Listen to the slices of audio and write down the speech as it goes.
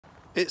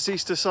It's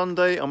Easter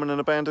Sunday. I'm in an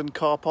abandoned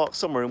car park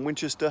somewhere in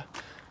Winchester.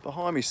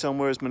 Behind me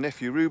somewhere is my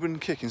nephew Reuben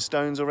kicking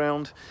stones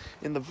around.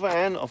 In the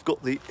van I've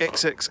got the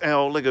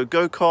XXL Lego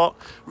Go-Kart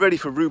ready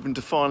for Reuben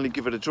to finally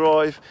give it a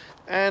drive,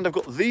 and I've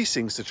got these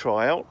things to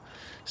try out.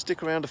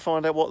 Stick around to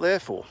find out what they're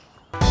for.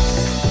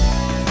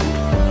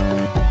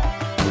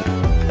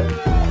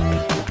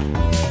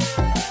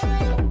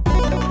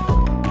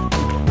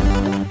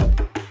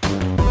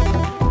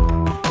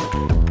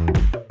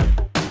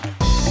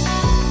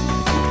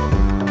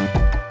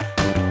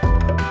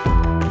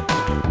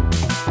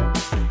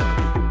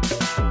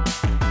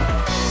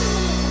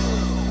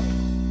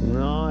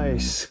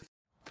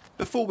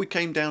 Before we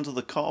came down to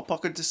the car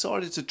park, I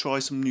decided to try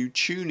some new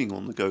tuning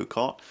on the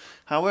go-kart.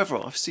 However,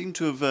 I seem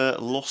to have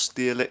lost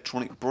the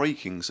electronic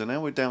braking, so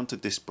now we're down to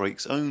disc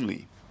brakes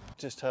only.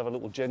 Just have a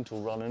little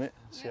gentle run in it,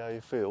 see how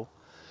you feel,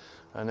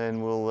 and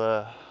then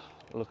we'll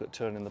look at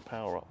turning the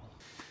power up.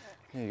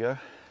 There you go.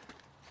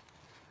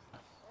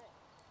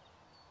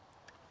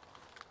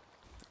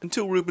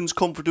 Until Reuben's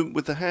confident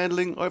with the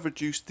handling, I've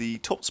reduced the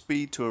top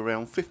speed to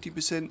around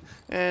 50%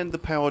 and the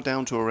power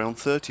down to around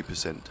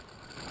 30%.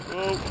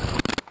 Oh.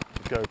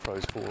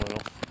 GoPro's falling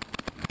off.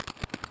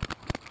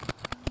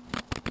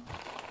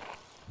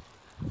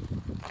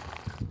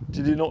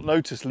 Did you not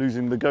notice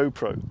losing the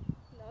GoPro?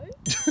 No.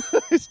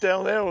 It's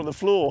down there on the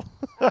floor.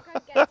 I'll go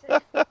get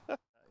it.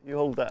 You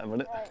hold that a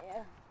minute. Right,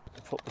 yeah.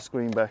 Pop the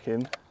screen back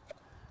in.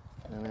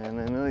 And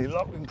then you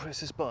can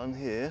press this button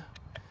here.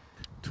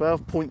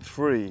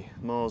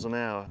 12.3 miles an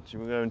hour. So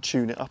we'll go and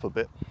tune it up a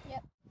bit.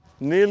 Yep.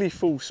 Nearly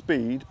full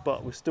speed,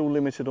 but we're still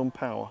limited on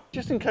power.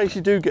 Just in case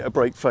you do get a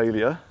brake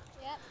failure,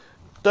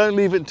 don't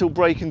leave it until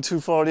braking too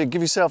far in.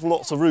 Give yourself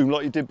lots of room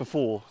like you did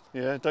before.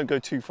 Yeah, don't go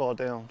too far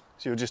down,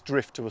 so you'll just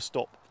drift to a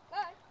stop.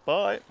 Bye.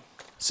 Bye.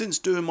 Since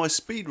doing my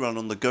speed run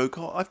on the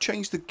go-kart, I've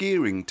changed the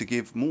gearing to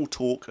give more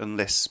torque and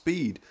less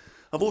speed.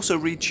 I've also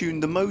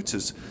retuned the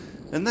motors,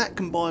 and that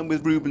combined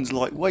with Reuben's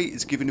light weight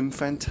is giving him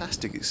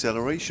fantastic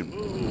acceleration.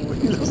 Ooh,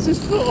 he lost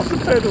his foot off the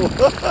pedal.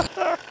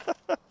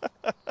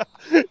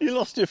 You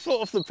lost your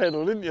foot off the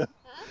pedal, didn't you?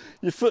 Huh?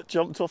 Your foot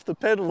jumped off the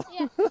pedal.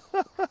 Yeah.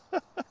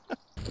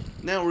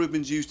 Now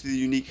Reuben's used to the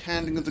unique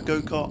handling of the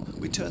go-kart,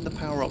 we turn the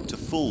power up to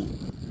full.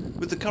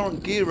 With the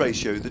current gear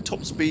ratio, the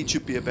top speed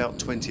should be about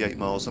 28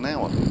 miles an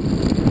hour.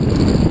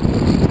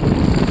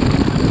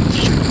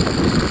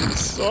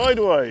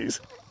 Sideways!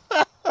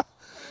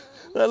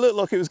 That looked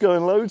like it was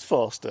going loads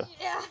faster.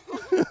 Yeah.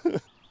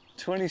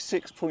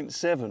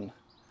 26.7.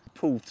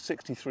 Pulled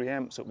 63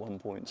 amps at one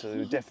point, so they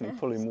were definitely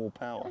pulling more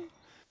power.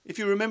 If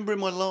you remember in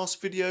my last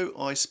video,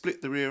 I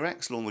split the rear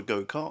axle on the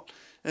go-kart,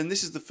 and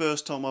this is the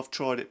first time I've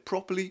tried it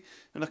properly,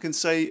 and I can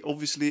say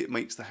obviously it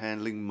makes the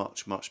handling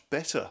much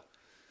better.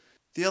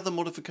 The other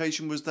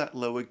modification was that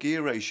lower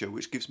gear ratio,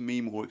 which gives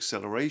me more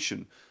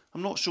acceleration.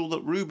 I'm not sure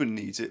that Reuben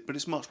needs it, but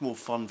it's much more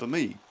fun for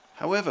me.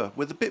 However,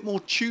 with a bit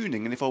more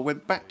tuning, and if I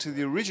went back to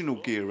the original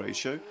gear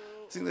ratio,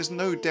 I think there's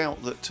no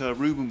doubt that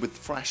Reuben would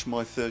thrash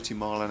my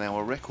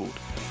 30-mile-an-hour record.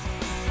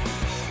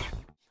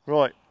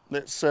 Right,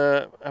 let's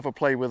have a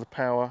play with the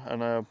power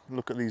and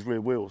look at these rear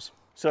wheels.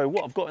 So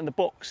what I've got in the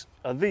box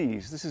are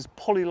these. This is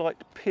Polylite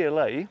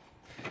PLA,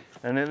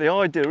 and the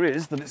idea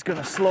is that it's going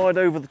to slide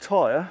over the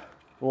tyre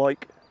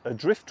like a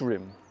drift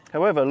rim.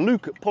 However,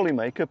 Luke at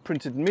Polymaker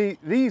printed me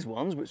these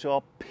ones, which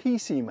are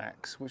PC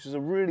Max, which is a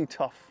really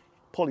tough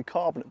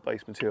polycarbonate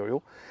based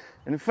material.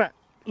 And in fact,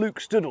 Luke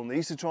stood on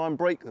these to try and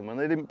break them, and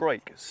they didn't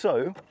break.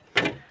 So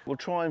we'll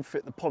try and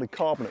fit the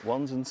polycarbonate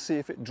ones and see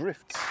if it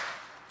drifts.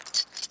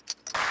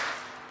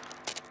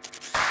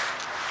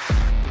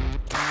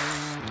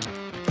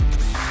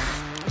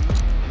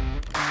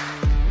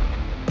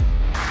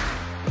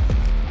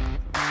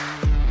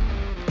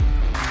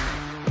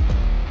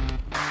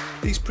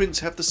 These prints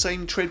have the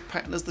same tread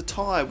pattern as the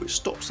tyre, which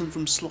stops them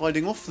from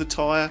sliding off the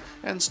tyre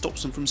and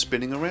stops them from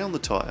spinning around the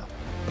tyre.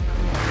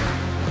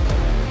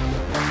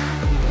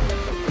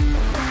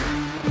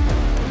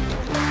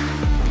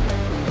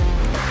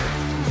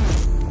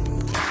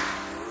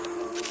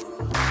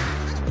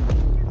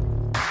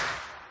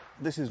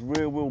 This is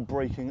rear wheel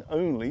braking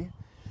only,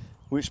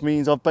 which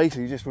means I've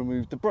basically just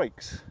removed the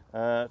brakes,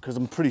 because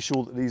I'm pretty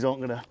sure that these aren't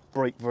going to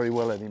brake very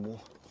well anymore.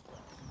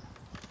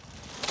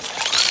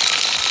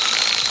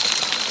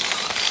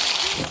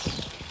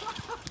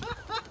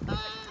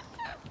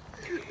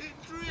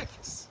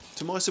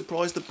 To my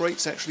surprise, the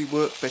brakes actually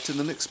work better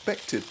than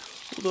expected,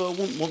 although I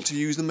wouldn't want to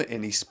use them at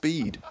any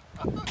speed.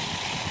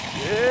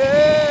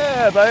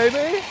 Yeah,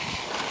 baby!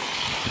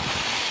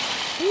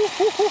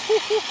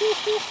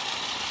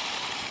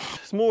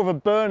 It's more of a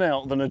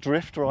burnout than a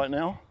drift right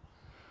now,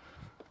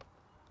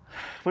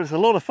 but it's a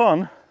lot of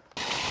fun.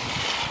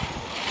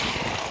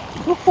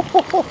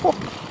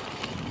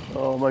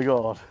 Oh my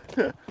God,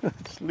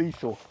 it's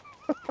lethal.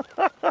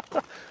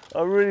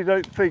 I really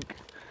don't think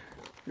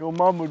your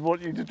mum would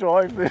want you to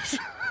drive this.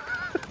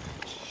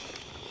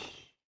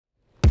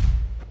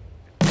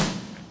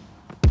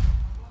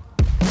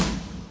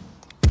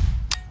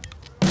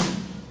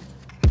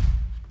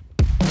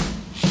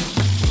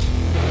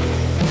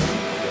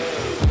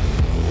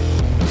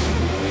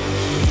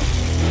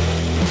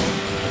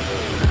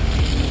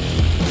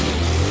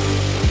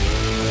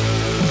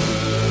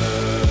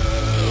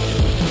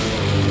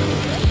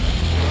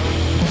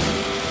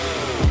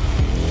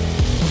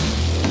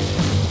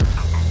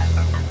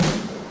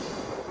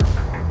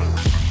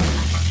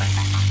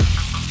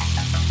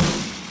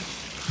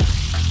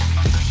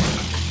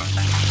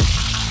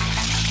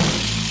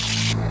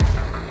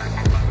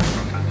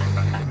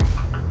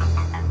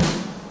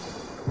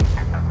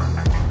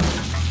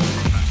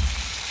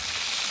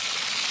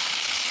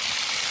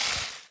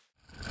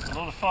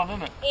 fun,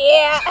 isn't it?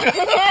 Yeah.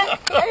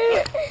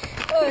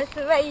 Oh, it's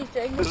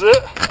amazing. Is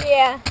it?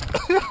 Yeah.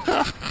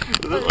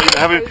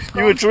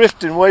 You were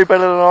drifting way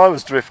better than I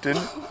was drifting.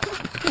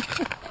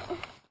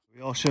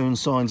 We are showing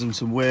signs of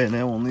some wear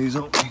now on these,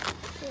 aren't we?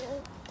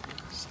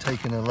 It's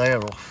taken a layer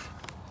off,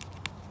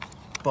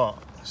 but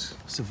it's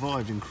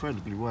survived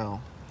incredibly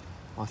well.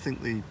 I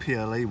think the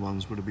PLA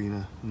ones would have been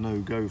a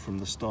no-go from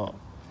the start.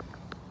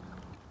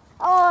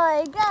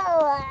 Oh,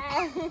 go!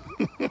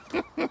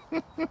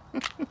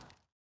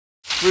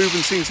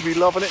 Reuben seems to be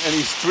loving it and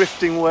he's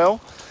drifting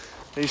well.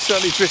 He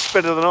certainly drifts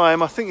better than I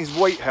am. I think his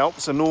weight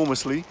helps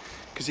enormously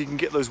because he can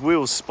get those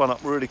wheels spun up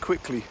really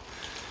quickly.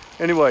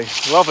 Anyway,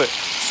 love it.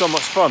 So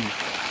much fun.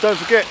 Don't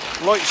forget,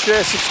 like,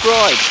 share,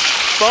 subscribe.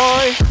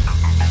 Bye!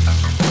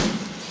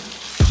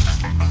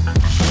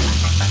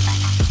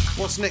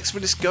 What's next for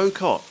this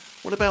go-kart?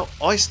 What about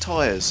ice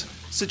tyres?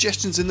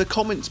 Suggestions in the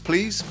comments,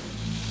 please.